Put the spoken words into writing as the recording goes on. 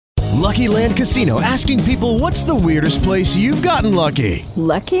Lucky Land Casino, asking people, what's the weirdest place you've gotten lucky?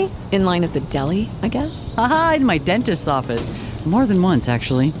 Lucky? In line at the deli, I guess? Aha, in my dentist's office. More than once,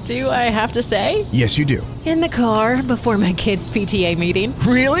 actually. Do I have to say? Yes, you do. In the car before my kids' PTA meeting.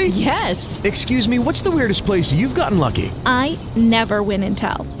 Really? Yes. Excuse me, what's the weirdest place you've gotten lucky? I never win and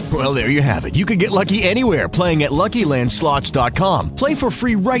tell. Well, there you have it. You can get lucky anywhere, playing at LuckyLandSlots.com. Play for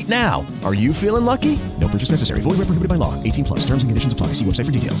free right now. Are you feeling lucky? No purchase necessary. Void where prohibited by law. 18 plus. Terms and conditions apply. See website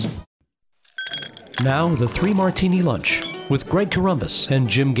for details. Now, the Three Martini Lunch with Greg Knapp and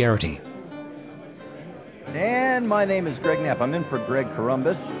Jim Geraghty. And my name is Greg Knapp. I'm in for Greg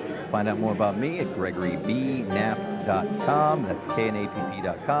Knapp. Find out more about me at GregoryBKnapp.com. That's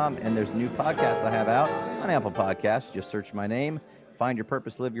KNAPP.com. And there's a new podcast I have out on Apple Podcasts. Just search my name. Find your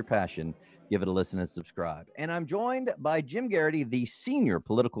purpose, live your passion. Give it a listen and subscribe. And I'm joined by Jim Geraghty, the senior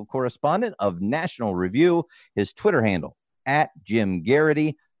political correspondent of National Review. His Twitter handle,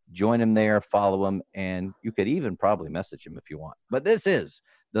 @JimGeraghty. Join him there, follow him, and you could even probably message him if you want. But this is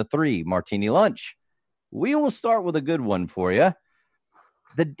the Three Martini Lunch. We will start with a good one for you.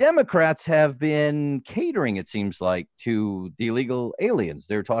 The Democrats have been catering, it seems like, to the illegal aliens.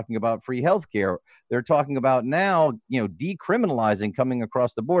 They're talking about free health care. They're talking about now, decriminalizing coming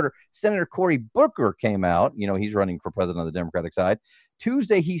across the border. Senator Cory Booker came out. He's running for president on the Democratic side.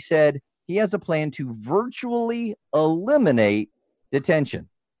 Tuesday, he said he has a plan to virtually eliminate detention.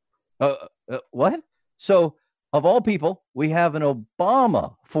 What? So, of all people, we have an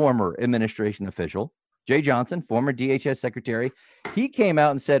Obama former administration official, Jay Johnson, former DHS secretary. He came out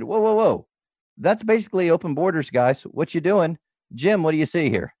and said, whoa. That's basically open borders, guys. What you doing? Jim, what do you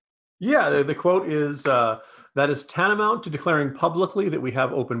see here? Yeah, the quote is, that is tantamount to declaring publicly that we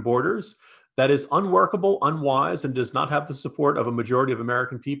have open borders. That is unworkable, unwise, and does not have the support of a majority of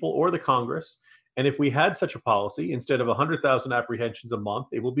American people or the Congress. And if we had such a policy, instead of 100,000 apprehensions a month,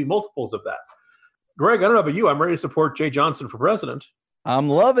 it will be multiples of that. Greg, I don't know about you. I'm ready to support Jay Johnson for president. I'm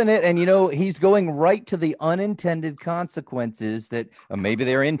loving it. And, he's going right to the unintended consequences that maybe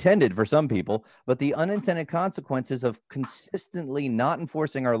they're intended for some people, but the unintended consequences of consistently not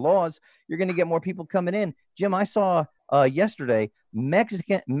enforcing our laws. You're going to get more people coming in. Jim, I saw yesterday,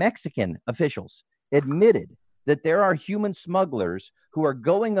 Mexican officials admitted that there are human smugglers who are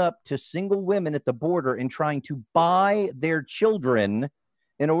going up to single women at the border and trying to buy their children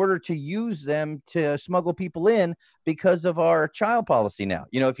in order to use them to smuggle people in because of our child policy now.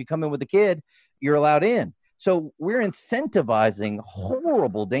 If you come in with a kid, you're allowed in. So we're incentivizing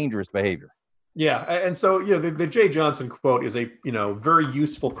horrible, dangerous behavior. Yeah. And so, the Jay Johnson quote is a, very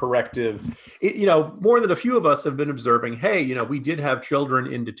useful corrective. More than a few of us have been observing, hey, we did have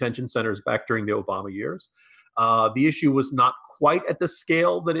children in detention centers back during the Obama years. The issue was not quite at the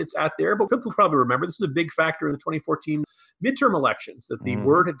scale that it's at there, but people probably remember this was a big factor in the 2014 midterm elections, that the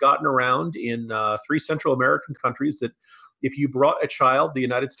word had gotten around in 3 Central American countries that if you brought a child, the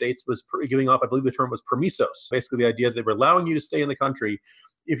United States was giving off, I believe the term was permisos, basically the idea that they were allowing you to stay in the country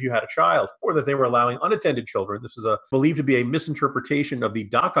if you had a child, or that they were allowing unattended children. This was believed to be a misinterpretation of the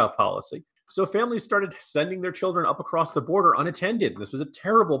DACA policy. So families started sending their children up across the border unattended. This was a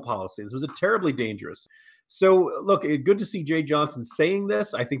terrible policy. This was terribly dangerous. So, look, good to see Jay Johnson saying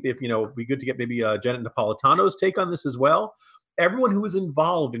this. I think it'd be good to get maybe Janet Napolitano's take on this as well. Everyone who was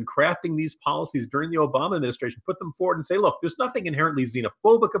involved in crafting these policies during the Obama administration put them forward and say, look, there's nothing inherently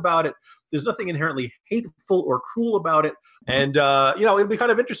xenophobic about it. There's nothing inherently hateful or cruel about it. And, it'll be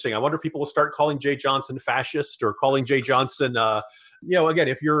kind of interesting. I wonder if people will start calling Jay Johnson fascist or calling Jay Johnson again,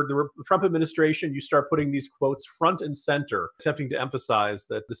 if you're the Trump administration, you start putting these quotes front and center, attempting to emphasize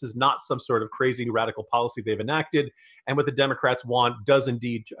that this is not some sort of crazy new radical policy they've enacted. And what the Democrats want does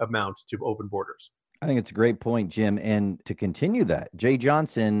indeed amount to open borders. I think it's a great point, Jim. And to continue that, Jay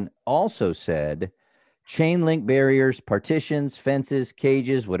Johnson also said chain link barriers, partitions, fences,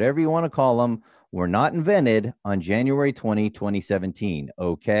 cages, whatever you want to call them, were not invented on January 2017.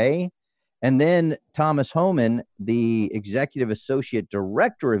 Okay. And then Thomas Homan, the executive associate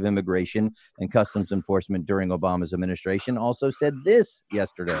director of immigration and customs enforcement during Obama's administration, also said this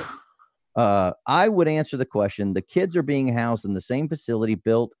yesterday. I would answer the question. The kids are being housed in the same facility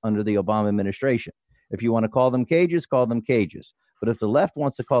built under the Obama administration. If you want to call them cages, call them cages. But if the left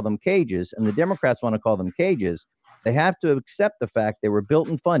wants to call them cages and the Democrats want to call them cages, they have to accept the fact they were built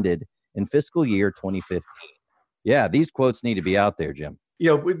and funded in fiscal year 2015. Yeah, these quotes need to be out there, Jim.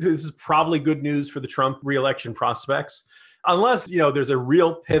 This is probably good news for the Trump reelection prospects, unless, there's a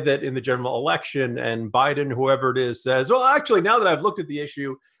real pivot in the general election and Biden, whoever it is, says, well, actually, now that I've looked at the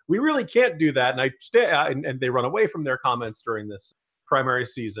issue, we really can't do that. And and they run away from their comments during this primary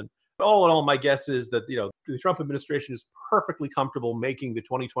season. All in all, my guess is that, the Trump administration is perfectly comfortable making the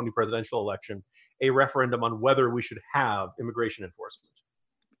 2020 presidential election a referendum on whether we should have immigration enforcement.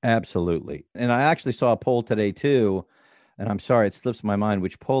 Absolutely. And I actually saw a poll today too, and I'm sorry, it slips my mind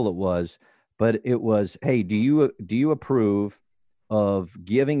which poll it was, but it was, hey, do you approve of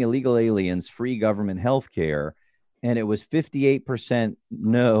giving illegal aliens free government health care? And it was 58%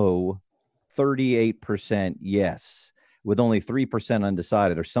 no, 38% yes, with only 3%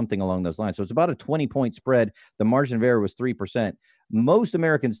 undecided or something along those lines. So it's about a 20-point spread. The margin of error was 3%. Most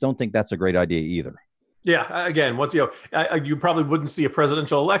Americans don't think that's a great idea either. Yeah, again, you probably wouldn't see a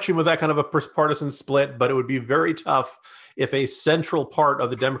presidential election with that kind of a partisan split, but it would be very tough if a central part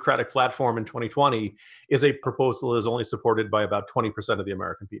of the Democratic platform in 2020 is a proposal that is only supported by about 20% of the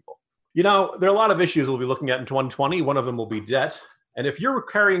American people. There are a lot of issues we'll be looking at in 2020. One of them will be debt. And if you're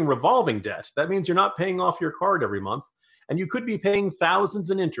carrying revolving debt, that means you're not paying off your card every month, and you could be paying thousands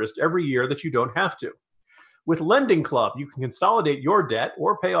in interest every year that you don't have to. With Lending Club, you can consolidate your debt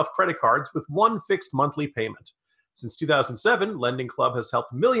or pay off credit cards with one fixed monthly payment. Since 2007, Lending Club has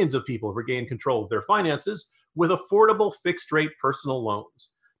helped millions of people regain control of their finances with affordable fixed-rate personal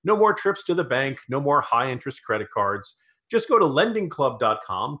loans. No more trips to the bank, no more high-interest credit cards. Just go to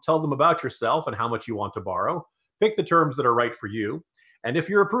lendingclub.com, tell them about yourself and how much you want to borrow, pick the terms that are right for you, and if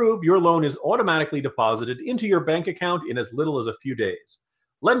you're approved, your loan is automatically deposited into your bank account in as little as a few days.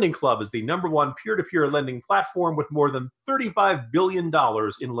 Lending Club is the #1 peer-to-peer lending platform with more than $35 billion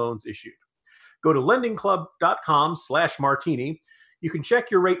in loans issued. Go to lendingclub.com/martini. You can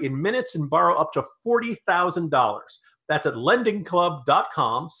check your rate in minutes and borrow up to $40,000. That's at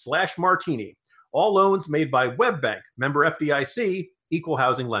lendingclub.com/martini. All loans made by WebBank, member FDIC, equal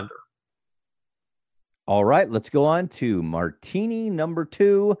housing lender. All right, let's go on to Martini number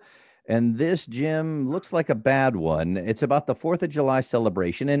 2. And this, Jim, looks like a bad one. It's about the 4th of July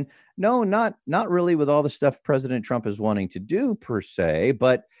celebration. And no, not really with all the stuff President Trump is wanting to do per se,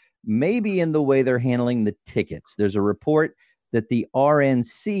 but maybe in the way they're handling the tickets. There's a report that the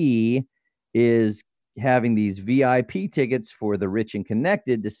RNC is having these VIP tickets for the rich and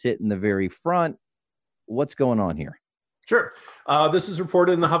connected to sit in the very front. What's going on here? Sure. This was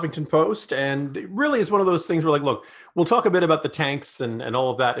reported in the Huffington Post, and it really is one of those things where, look, we'll talk a bit about the tanks and all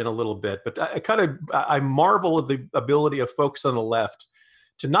of that in a little bit, but I marvel at the ability of folks on the left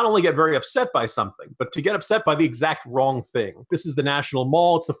to not only get very upset by something, but to get upset by the exact wrong thing. This is the National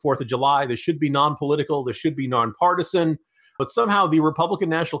Mall. It's the 4th of July. This should be non-political. This should be nonpartisan. But somehow the Republican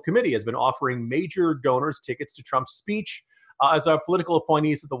National Committee has been offering major donors tickets to Trump's speech as our political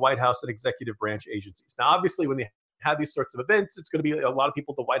appointees at the White House and executive branch agencies. Now, obviously, when they have these sorts of events, it's going to be a lot of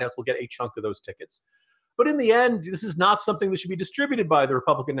people at the White House will get a chunk of those tickets. But in the end, this is not something that should be distributed by the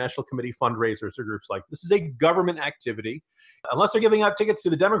Republican National Committee fundraisers or groups like this. This is a government activity. Unless they're giving out tickets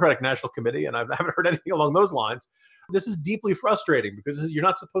to the Democratic National Committee, and I haven't heard anything along those lines, this is deeply frustrating because you're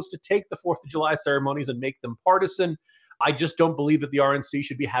not supposed to take the 4th of July ceremonies and make them partisan. I just don't believe that the RNC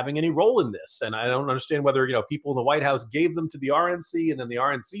should be having any role in this. And I don't understand whether, people in the White House gave them to the RNC and then the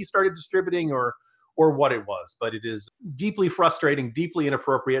RNC started distributing or what it was. But it is deeply frustrating, deeply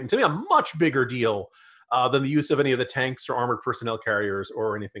inappropriate, and to me, a much bigger deal than the use of any of the tanks or armored personnel carriers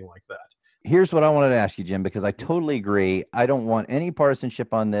or anything like that. Here's what I wanted to ask you, Jim, because I totally agree. I don't want any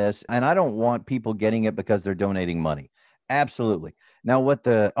partisanship on this, and I don't want people getting it because they're donating money. Absolutely. Now, what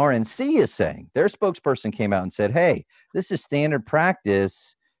the RNC is saying, their spokesperson came out and said, hey, this is standard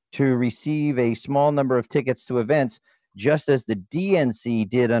practice to receive a small number of tickets to events, just as the DNC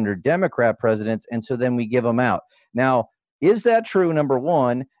did under Democrat presidents, and so then we give them out. Now, is that true, number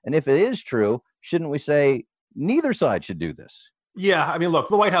one? And if it is true, shouldn't we say neither side should do this? Yeah, I mean, look,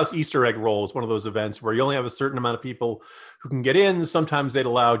 the White House Easter egg roll is one of those events where you only have a certain amount of people who can get in. Sometimes they'd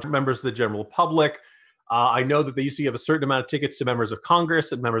allow members of the general public. I know that they used to give a certain amount of tickets to members of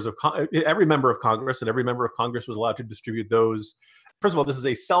Congress and every member of Congress, and every member of Congress was allowed to distribute those. First of all, this is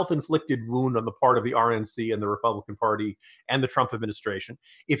a self-inflicted wound on the part of the RNC and the Republican Party and the Trump administration.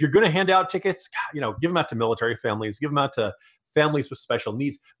 If you're going to hand out tickets, give them out to military families, give them out to families with special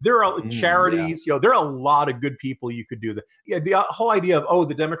needs. There are charities, there are a lot of good people you could do that. Yeah, the whole idea of,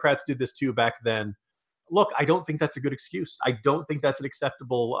 the Democrats did this too back then. Look, I don't think that's a good excuse. I don't think that's an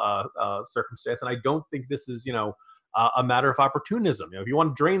acceptable circumstance. And I don't think this is, a matter of opportunism. If you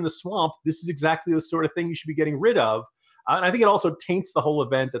want to drain the swamp, this is exactly the sort of thing you should be getting rid of. And I think it also taints the whole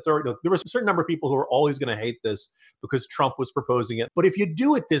event. There was a certain number of people who are always going to hate this because Trump was proposing it. But if you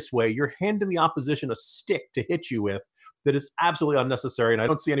do it this way, you're handing the opposition a stick to hit you with that is absolutely unnecessary. And I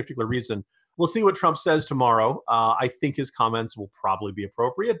don't see any particular reason. We'll see what Trump says tomorrow. I think his comments will probably be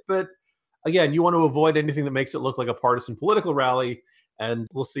appropriate. But again, you want to avoid anything that makes it look like a partisan political rally. and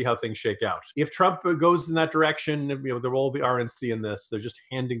we'll see how things shake out. If Trump goes in that direction, there will be RNC in this. They're just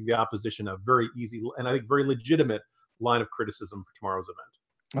handing the opposition a very easy and I think very legitimate line of criticism for tomorrow's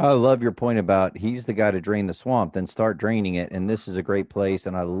event. I love your point about he's the guy to drain the swamp, then start draining it. And this is a great place.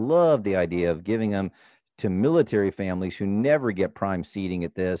 And I love the idea of giving them to military families who never get prime seating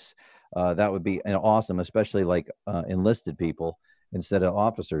at this. That would be awesome, especially like enlisted people instead of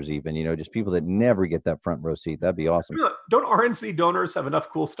officers, even, just people that never get that front row seat. That'd be awesome. Don't RNC donors have enough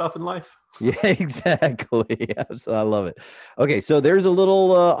cool stuff in life? Yeah, exactly. I love it. Okay, so there's a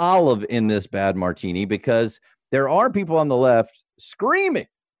little olive in this bad martini because there are people on the left screaming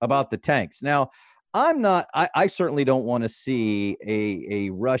about the tanks. Now, I certainly don't want to see a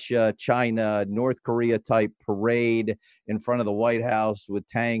Russia, China, North Korea type parade in front of the White House with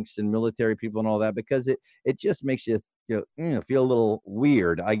tanks and military people and all that, because it just makes you feel a little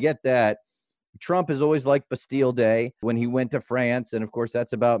weird. I get that. Trump is always like Bastille Day when he went to France. And of course,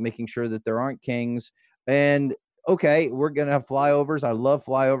 that's about making sure that there aren't kings. And okay, we're going to have flyovers. I love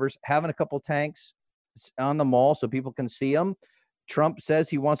flyovers. Having a couple tanks on the mall so people can see them. Trump says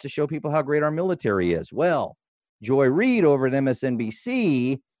he wants to show people how great our military is. Well, Joy Reid over at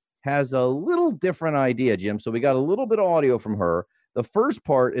MSNBC has a little different idea, Jim. So we got a little bit of audio from her. The first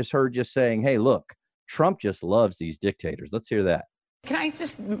part is her just saying, hey, look, Trump just loves these dictators. Let's hear that. Can I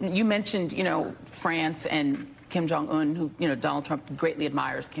you mentioned, France and Kim Jong-un, who, Donald Trump greatly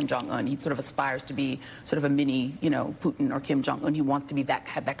admires Kim Jong-un. He sort of aspires to be sort of a mini, Putin or Kim Jong-un. He wants to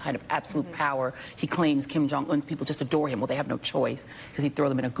have that kind of absolute power. He claims Kim Jong-un's people just adore him. Well, they have no choice because he'd throw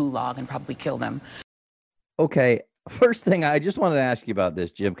them in a gulag and probably kill them. Okay. First thing, I just wanted to ask you about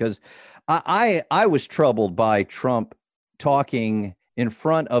this, Jim, because I was troubled by Trump talking in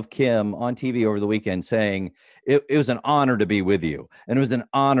front of Kim on TV over the weekend saying it was an honor to be with you. And it was an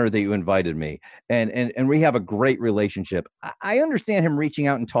honor that you invited me. And we have a great relationship. I understand him reaching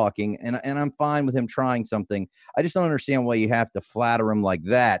out and talking, and I'm fine with him trying something. I just don't understand why you have to flatter him like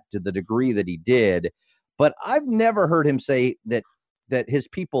that to the degree that he did. But I've never heard him say that his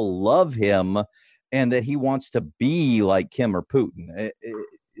people love him and that he wants to be like Kim or Putin.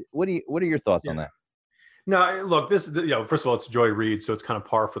 What are your thoughts on that? No, look, this, first of all, it's Joy Reid, so it's kind of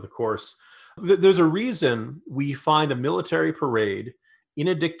par for the course. There's a reason we find a military parade in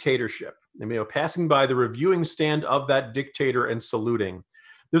a dictatorship, passing by the reviewing stand of that dictator and saluting.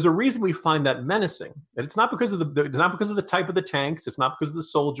 There's a reason we find that menacing. And it's not because of the type of the tanks. It's not because of the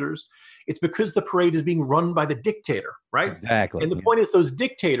soldiers. It's because the parade is being run by the dictator, right? Exactly. And the point is, those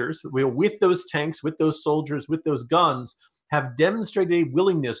dictators, with those tanks, with those soldiers, with those guns, have demonstrated a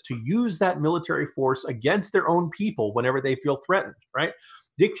willingness to use that military force against their own people whenever they feel threatened, right?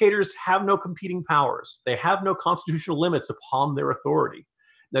 Dictators have no competing powers. They have no constitutional limits upon their authority.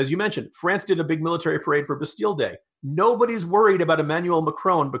 Now, as you mentioned, France did a big military parade for Bastille Day. Nobody's worried about Emmanuel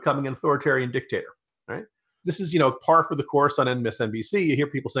Macron becoming an authoritarian dictator, right? This is, par for the course on MSNBC. You hear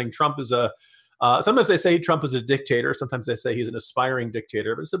people saying Trump is sometimes they say Trump is a dictator. Sometimes they say he's an aspiring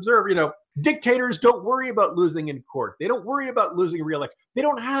dictator. But just observe, dictators don't worry about losing in court. They don't worry about losing re-election. They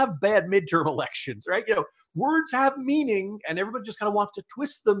don't have bad midterm elections, right? Words have meaning, and everybody just kind of wants to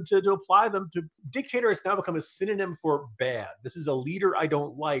twist them to apply them to. Dictator has now become a synonym for bad. This is a leader I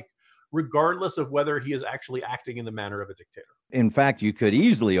don't like, regardless of whether he is actually acting in the manner of a dictator. In fact, you could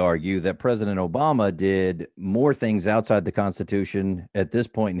easily argue that President Obama did more things outside the Constitution at this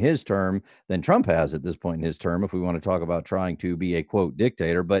point in his term than Trump has at this point in his term, if we want to talk about trying to be a, quote,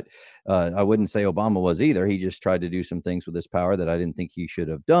 dictator. But I wouldn't say Obama was either. He just tried to do some things with his power that I didn't think he should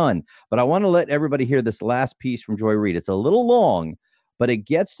have done. But I want to let everybody hear this last piece from Joy Reid. It's a little long, but it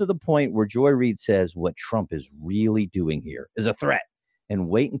gets to the point where Joy Reid says what Trump is really doing here is a threat. And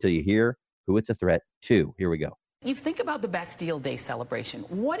wait until you hear who it's a threat to. Here we go. You think about the Bastille Day celebration.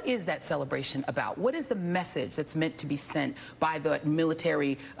 What is that celebration about? What is the message that's meant to be sent by the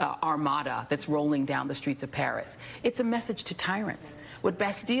military armada that's rolling down the streets of Paris? It's a message to tyrants. What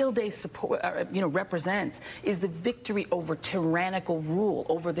Bastille Day represents is the victory over tyrannical rule,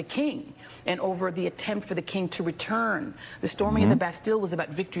 over the king, and over the attempt for the king to return. The storming of the Bastille was about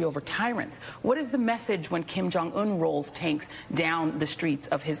victory over tyrants. What is the message when Kim Jong-un rolls tanks down the streets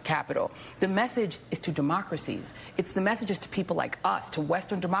of his capital? The message is to democracies. It's the messages to people like us, to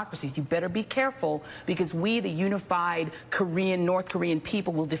Western democracies. You better be careful because we, the unified North Korean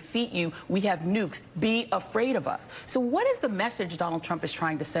people, will defeat you. We have nukes. Be afraid of us. So what is the message Donald Trump is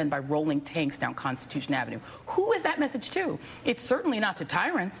trying to send by rolling tanks down Constitution Avenue? Who is that message to? It's certainly not to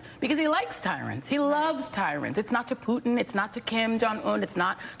tyrants because he likes tyrants. He loves tyrants. It's not to Putin. It's not to Kim Jong-un. It's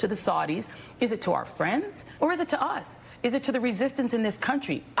not to the Saudis. Is it to our friends or is it to us? Is it to the resistance in this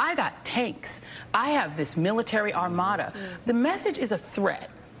country? I got tanks. I have this military military armada. The message is a threat.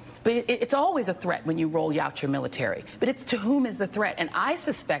 But it's always a threat when you roll out your military. But it's to whom is the threat? And I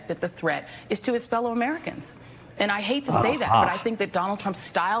suspect that the threat is to his fellow Americans. And I hate to say that, but I think that Donald Trump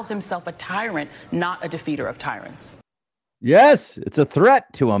styles himself a tyrant, not a defeater of tyrants. Yes, it's a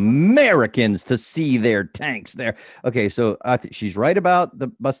threat to Americans to see their tanks there. Okay, so she's right about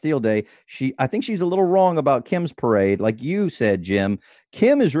the Bastille Day. I think she's a little wrong about Kim's parade. Like you said, Jim,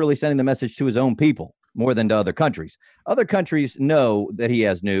 Kim is really sending the message to his own people more than to other countries. Other countries know that he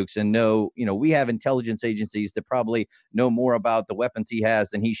has nukes and know, we have intelligence agencies that probably know more about the weapons he has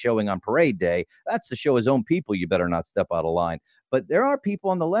than he's showing on parade day. That's to show his own people, you better not step out of line. But there are people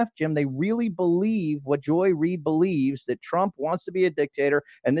on the left, Jim, they really believe what Joy Reid believes, that Trump wants to be a dictator,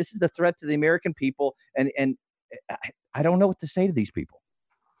 and this is the threat to the American people. And I don't know what to say to these people.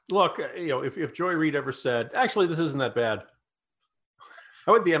 Look, if Joy Reid ever said, actually, this isn't that bad,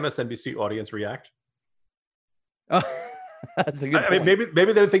 how would the MSNBC audience react? That's a good point.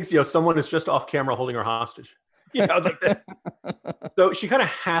 Maybe they think someone is just off camera holding her hostage. Like that. So she kind of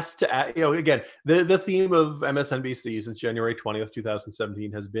has to add, again, the theme of MSNBC since January 20th,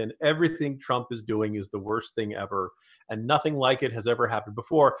 2017 has been everything Trump is doing is the worst thing ever, and nothing like it has ever happened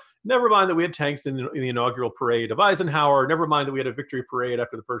before. Never mind that we had tanks in the inaugural parade of Eisenhower. Never mind that we had a victory parade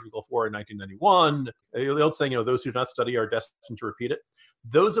after the Persian Gulf War in 1991. The old saying, those who do not study are destined to repeat it.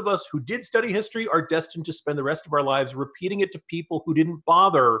 Those of us who did study history are destined to spend the rest of our lives repeating it to people who didn't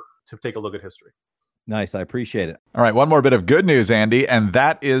bother to take a look at history. Nice. I appreciate it. All right. One more bit of good news, Andy, and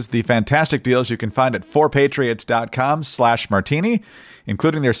that is the fantastic deals you can find at 4patriots.com/martini,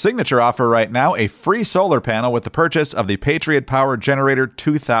 including their signature offer right now, a free solar panel with the purchase of the Patriot Power Generator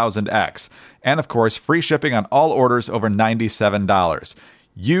 2000X. And of course, free shipping on all orders over $97.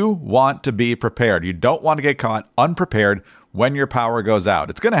 You want to be prepared. You don't want to get caught unprepared when your power goes out.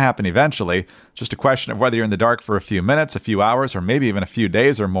 It's going to happen eventually. It's just a question of whether you're in the dark for a few minutes, a few hours, or maybe even a few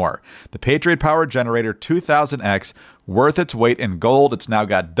days or more. The Patriot Power Generator 2000X, worth its weight in gold. It's now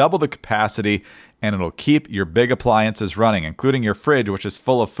got double the capacity, and it'll keep your big appliances running, including your fridge, which is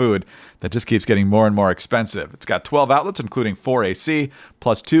full of food that just keeps getting more and more expensive. It's got 12 outlets, including 4 AC,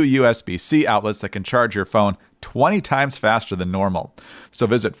 plus 2 USB-C outlets that can charge your phone 20 times faster than normal. So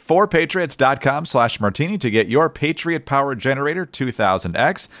visit 4patriots.com/martini to get your Patriot Power Generator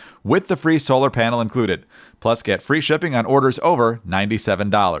 2000X with the free solar panel included. Plus, get free shipping on orders over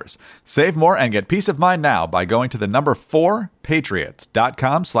 $97. Save more and get peace of mind now by going to the number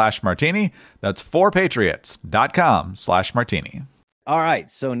 4patriots.com/martini. That's 4patriots.com/martini. All right.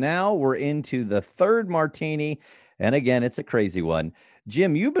 So now we're into the third martini. And again, it's a crazy one.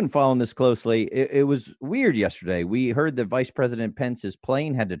 Jim, you've been following this closely. It was weird yesterday. We heard that Vice President Pence's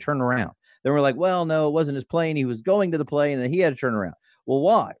plane had to turn around. Then we're like, well, no, it wasn't his plane. He was going to the plane and he had to turn around. Well,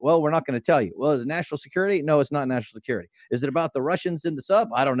 why? Well, we're not going to tell you. Well, is it national security? No, it's not national security. Is it about the Russians in the sub?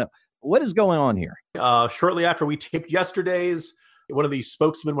 I don't know. What is going on here? Shortly after we taped yesterday's, one of the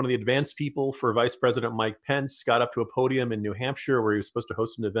spokesmen, one of the advanced people for Vice President Mike Pence got up to a podium in New Hampshire where he was supposed to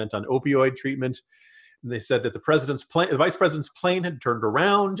host an event on opioid treatment. And they said that the vice president's plane had turned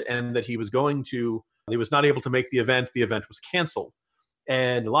around and that he was not able to make the event. The event was canceled.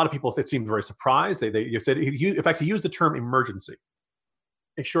 And a lot of people, it seemed very surprised. They said, in fact, he used the term emergency.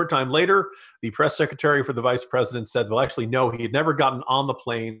 A short time later, the press secretary for the vice president said, well, actually, no, he had never gotten on the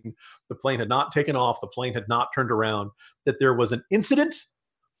plane. The plane had not taken off. The plane had not turned around, that there was an incident,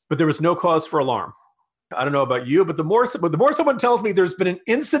 but there was no cause for alarm. I don't know about you, but the more someone tells me there's been an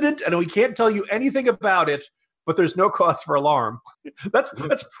incident and we can't tell you anything about it, but there's no cause for alarm,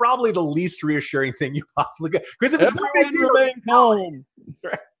 that's probably the least reassuring thing you possibly get. Because if it's no big deal, remain calm.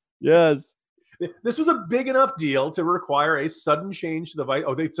 Right? Yes. This was a big enough deal to require a sudden change to the vice.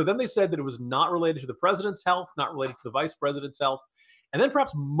 So then they said that it was not related to the president's health, not related to the vice president's health, and then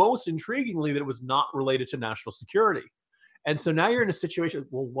perhaps most intriguingly that it was not related to national security. And so now you're in a situation.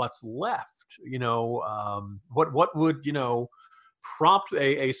 Well, what's left? What would prompt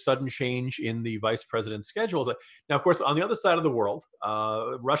a sudden change in the vice president's schedules? Now, of course, on the other side of the world,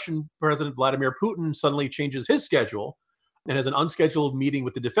 Russian President Vladimir Putin suddenly changes his schedule and has an unscheduled meeting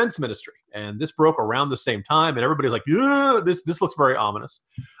with the defense ministry. And this broke around the same time, and everybody's like, this looks very ominous.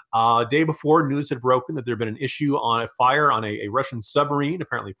 Day before, news had broken that there had been an issue on a fire on a Russian submarine,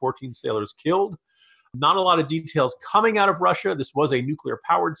 apparently 14 sailors killed. Not a lot of details coming out of Russia. This was a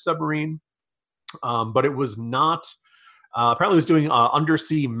nuclear-powered submarine, but it was not. Apparently, it was doing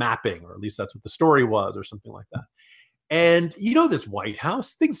undersea mapping, or at least that's what the story was, or something like that. And this White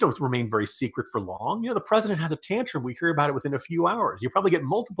House, things don't remain very secret for long. The president has a tantrum. We hear about it within a few hours. You probably get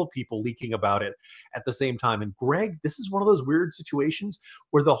multiple people leaking about it at the same time. And Greg, this is one of those weird situations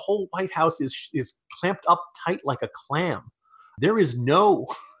where the whole White House is clamped up tight like a clam. There is no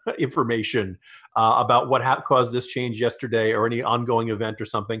information about what caused this change yesterday or any ongoing event or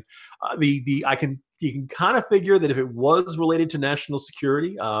something. You can kind of figure that if it was related to national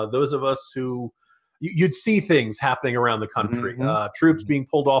security, those of us who you'd see things happening around the country, troops being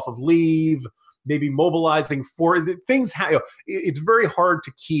pulled off of leave, maybe mobilizing for things. It's very hard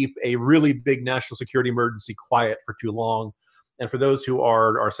to keep a really big national security emergency quiet for too long. And for those who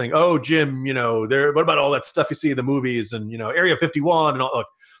are saying, "Oh, Jim, what about all that stuff you see in the movies and Area 51 and all?" Look,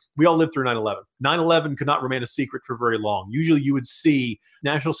 we all lived through 9/11. 9/11 could not remain a secret for very long. Usually, you would see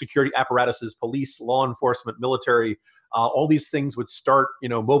national security apparatuses, police, law enforcement, military. All these things would start,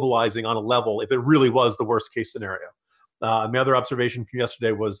 mobilizing on a level if it really was the worst case scenario. My other observation from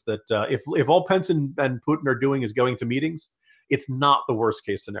yesterday was that if all Pence and Putin are doing is going to meetings, it's not the worst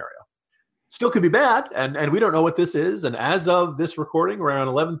case scenario. Still could be bad, and we don't know what this is. And as of this recording, around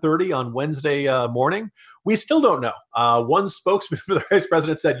 11:30 on Wednesday morning, we still don't know. One spokesman for the vice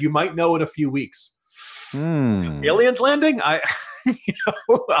president said, "You might know in a few weeks." Aliens landing?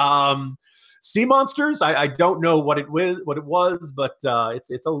 Sea monsters? I don't know what it was, but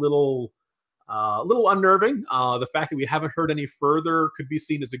it's a little unnerving. The fact that we haven't heard any further could be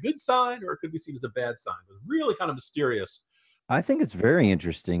seen as a good sign, or it could be seen as a bad sign. It's really kind of mysterious. I think it's very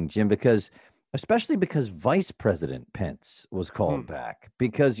interesting, Jim, especially because Vice President Pence was called back.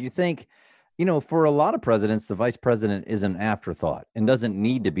 Because you think, for a lot of presidents, the vice president is an afterthought and doesn't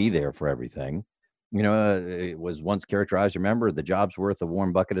need to be there for everything. It was once characterized, remember, the job's worth a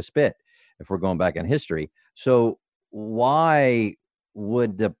warm bucket of spit, if we're going back in history. So why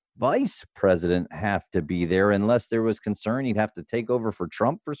would the vice president have to be there unless there was concern he'd have to take over for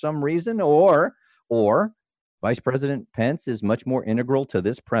Trump for some reason? Or Vice President Pence is much more integral to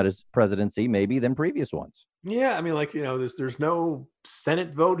this presidency maybe than previous ones. Yeah, there's no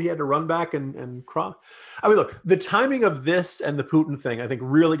Senate vote he had to run back and cross. Look, the timing of this and the Putin thing, I think,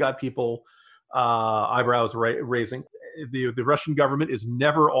 really got people eyebrows raising. The Russian government is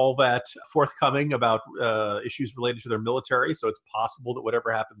never all that forthcoming about issues related to their military, so it's possible that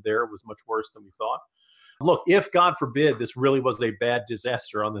whatever happened there was much worse than we thought. Look, if, God forbid, this really was a bad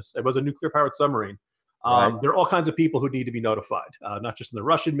disaster it was a nuclear-powered submarine, right. There are all kinds of people who need to be notified, not just in the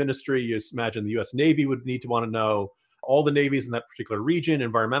Russian ministry. You imagine the U.S. Navy would need to want to know, all the navies in that particular region,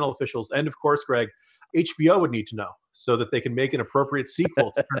 environmental officials, and of course, Greg, HBO would need to know so that they can make an appropriate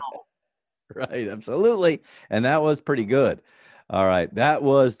sequel to Chernobyl. Right, absolutely. And that was pretty good. All right, that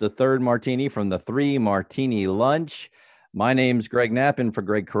was the third martini from the 3 Martini Lunch. My name's Greg Knapp, and for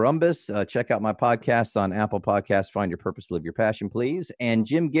Greg Columbus. Check out my podcast on Apple Podcasts, Find Your Purpose, Live Your Passion, please. And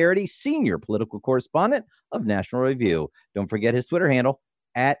Jim Geraghty, senior political correspondent of National Review. Don't forget his Twitter handle,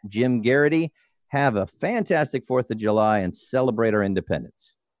 @JimGeraghty. Have a fantastic 4th of July and celebrate our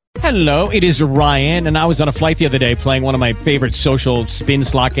independence. Hello, it is Ryan, and I was on a flight the other day playing one of my favorite social spin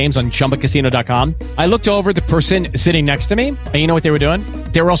slot games on ChumbaCasino.com. I looked over at the person sitting next to me, and you know what they were doing?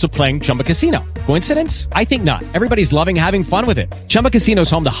 They were also playing Chumba Casino. Coincidence? I think not. Everybody's loving having fun with it. Chumba Casino is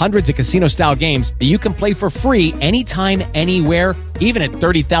home to hundreds of casino-style games that you can play for free anytime, anywhere, even at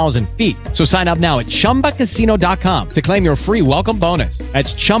 30,000 feet. So sign up now at ChumbaCasino.com to claim your free welcome bonus.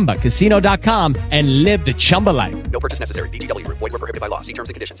 That's ChumbaCasino.com and live the Chumba life. No purchase necessary. VGW. Void where prohibited by law. See terms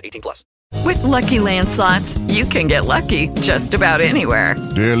and conditions. 18+. With Lucky Land Slots, you can get lucky just about anywhere.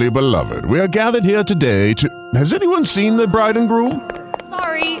 Dearly beloved, we are gathered here today to... Has anyone seen the bride and groom?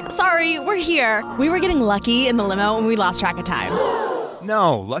 Sorry, we're here. We were getting lucky in the limo and we lost track of time.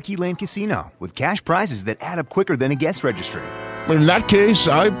 No, Lucky Land Casino, with cash prizes that add up quicker than a guest registry. In that case,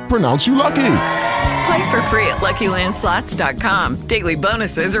 I pronounce you lucky. Play for free at LuckyLandSlots.com. Daily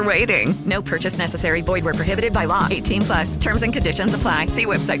bonuses are waiting. No purchase necessary. Void where prohibited by law. 18+. Terms and conditions apply. See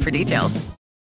website for details.